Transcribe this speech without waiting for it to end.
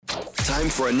time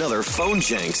for another Phone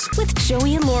Janks. With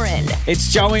Joey and Lauren.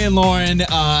 It's Joey and Lauren.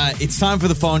 It's time for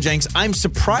the Phone Janks. I'm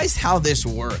surprised how this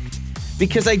worked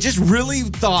because I just really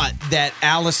thought that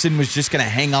Allison was just going to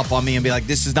hang up on me and be like,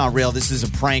 this is not real, this is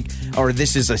a prank, or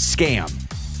this is a scam.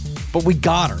 But we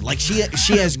got her. Like, she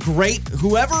has great...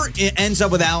 Whoever ends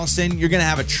up with Allison, you're going to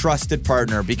have a trusted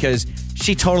partner because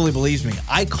she totally believes me.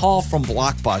 I call from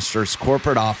Blockbuster's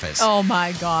corporate office. Oh,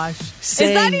 my gosh.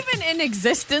 Saying, is that even in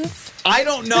existence? I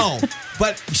don't know.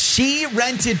 But she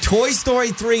rented Toy Story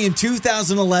 3 in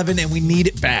 2011, and we need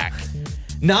it back.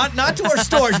 Not to our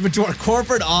stores, but to our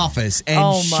corporate office.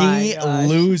 And she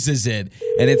loses it.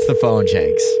 And it's the Phone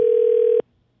Janks.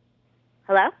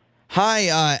 Hello?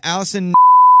 Hi, Allison...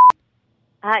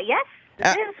 Yes,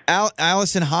 it is.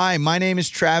 Allison, hi. My name is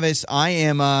Travis.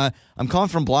 I'm calling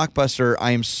from Blockbuster.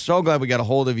 I am so glad we got a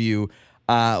hold of you.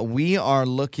 We are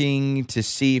looking to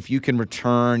see if you can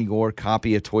return your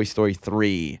copy of Toy Story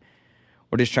 3.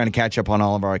 We're just trying to catch up on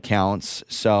all of our accounts.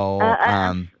 So,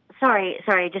 sorry.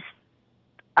 Just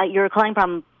you're calling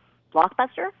from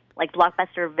Blockbuster, like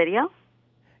Blockbuster Video?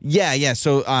 Yeah.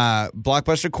 So,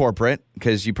 Blockbuster Corporate,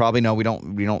 because you probably know we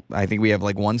don't. I think we have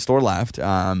like one store left.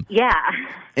 Yeah.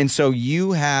 And so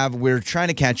we're trying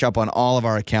to catch up on all of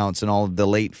our accounts and all of the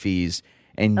late fees.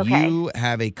 And you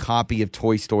have a copy of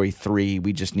Toy Story 3.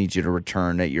 We just need you to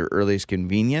return at your earliest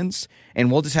convenience.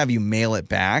 And we'll just have you mail it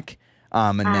back.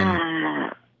 And then.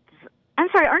 I'm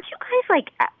sorry, aren't you guys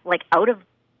like out of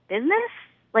business?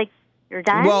 Like you're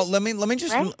done? Well, let me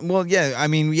just. Right? Well, yeah. I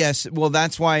mean, yes. Well,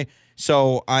 that's why.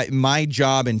 So my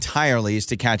job entirely is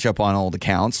to catch up on old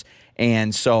accounts.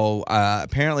 And so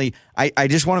apparently I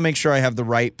just want to make sure I have the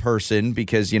right person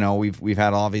because, you know, we've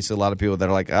had obviously a lot of people that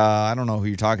are like, I don't know who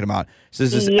you're talking about. So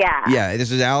this is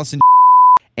this is Allison.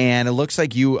 And it looks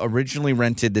like you originally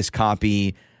rented this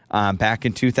copy back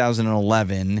in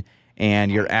 2011.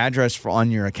 And your address on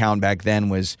your account back then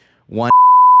was 1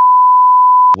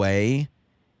 way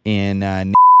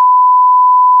in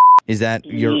is that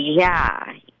your...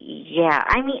 Yeah,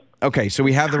 I mean... Okay, so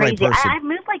we have the right person. I've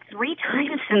moved like 3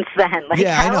 times since then. Like,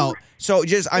 I know. So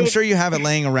I'm sure you have it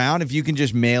laying around. If you can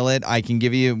just mail it, I can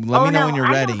give you... Let me know when you're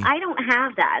ready. I don't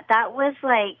have that. That was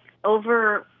like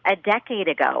over a decade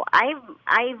ago.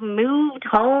 I've moved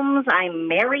homes. I'm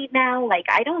married now. Like,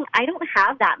 I don't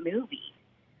have that movie.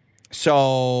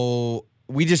 So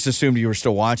we just assumed you were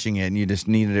still watching it and you just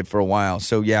needed it for a while.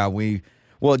 So yeah, can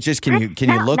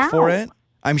you look for it?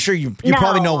 I'm sure you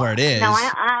probably know where it is. No,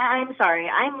 I'm sorry.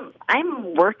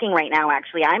 I'm working right now.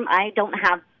 Actually, I don't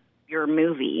have your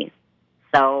movie.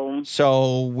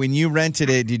 So when you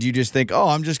rented it, did you just think, oh,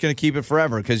 I'm just going to keep it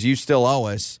forever because you still owe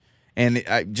us? And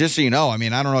just so you know, I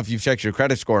mean, I don't know if you've checked your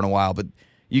credit score in a while, but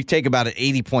you take about an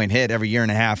 80-point hit every year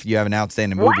and a half. You have an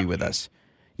outstanding movie with us.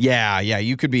 Yeah,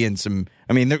 you could be in some.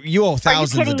 I mean, you owe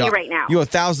thousands of dollars right now. You owe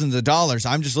thousands of dollars.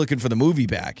 I'm just looking for the movie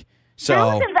back. So,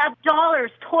 thousands of dollars,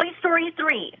 Toy Story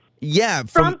 3. Yeah,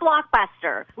 from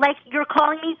Blockbuster. Like you're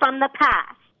calling me from the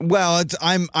past. Well,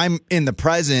 I'm in the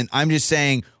present. I'm just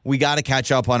saying we got to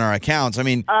catch up on our accounts. I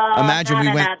mean, imagine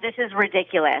we went. This is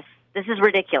ridiculous.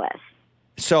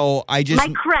 So I just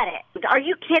my credit. Are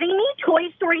you kidding me?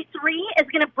 Toy Story 3 is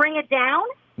going to bring it down.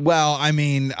 Well, I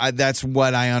mean, that's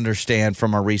what I understand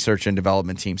from our research and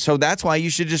development team. So that's why you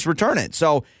should just return it.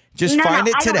 So just find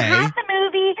it today. I don't have the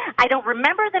movie. I don't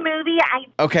remember the movie.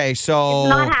 Okay, so... It's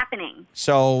not happening.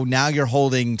 So now you're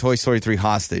holding Toy Story 3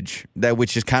 hostage,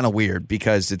 which is kind of weird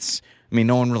because it's... I mean,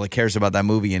 no one really cares about that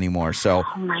movie anymore, so...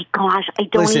 Oh, my gosh.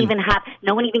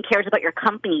 No one even cares about your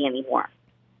company anymore.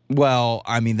 Well,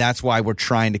 I mean, that's why we're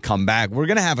trying to come back. We're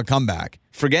going to have a comeback.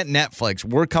 Forget Netflix.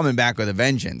 We're coming back with a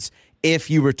vengeance if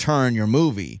you return your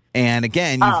movie. And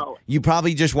again, you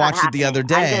probably just watched it the other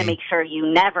day. I'm going to make sure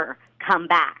you never come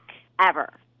back, ever.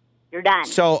 You're done.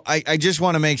 So I just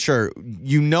want to make sure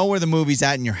you know where the movie's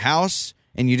at in your house,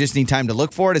 and you just need time to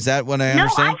look for it. Is that what I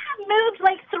understand? No, I have moved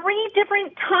like 3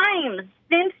 different times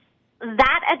since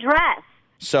that address.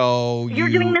 So you're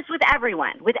doing this with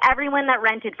everyone that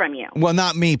rented from you. Well,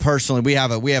 not me personally. We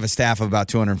have a staff of about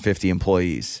 250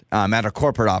 employees at our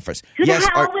corporate office. Who the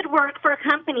hell would work for a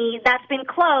company that's been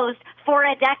closed for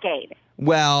a decade?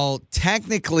 Well,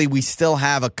 technically, we still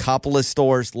have a couple of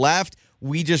stores left.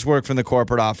 We just work from the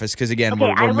corporate office because, again,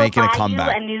 we're making a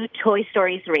comeback. I will buy you a new Toy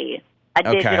Story 3, a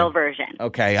digital version.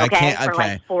 Okay, I can't. For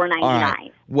like $4.99.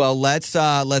 Right. Well, let's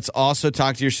also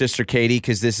talk to your sister Katie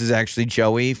because this is actually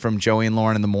Joey from Joey and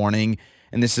Lauren in the Morning,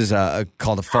 and this is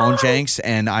called a Phone Janks,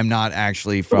 and I'm not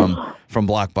actually from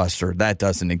Blockbuster. That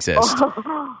doesn't exist. By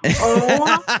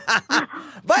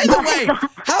the way,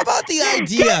 how about the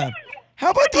idea? How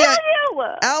about you.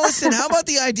 Allison, how about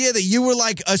the idea that you were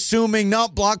like assuming, no,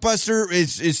 Blockbuster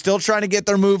is still trying to get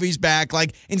their movies back.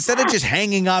 Like, instead of just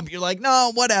hanging up, you're like,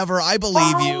 no, whatever, I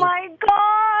believe you. Oh my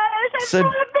gosh, I'm so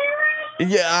embarrassed.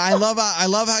 Yeah, I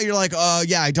love how you're like, oh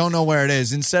yeah, I don't know where it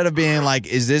is. Instead of being like,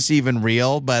 is this even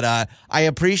real? But I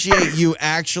appreciate you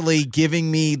actually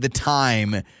giving me the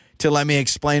time to let me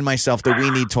explain myself that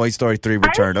we need Toy Story 3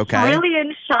 returned. Okay. I'm really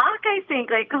in shock. I think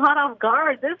caught off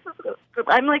guard.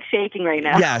 I'm like shaking right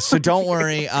now. Yeah. So don't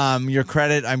worry. Your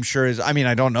credit, I'm sure is. I mean,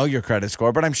 I don't know your credit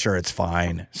score, but I'm sure it's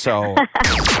fine. So.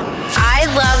 I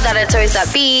love that it's always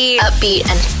upbeat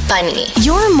and funny.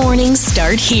 Your mornings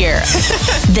start here.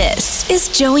 This is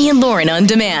Joey and Lauren on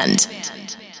Demand.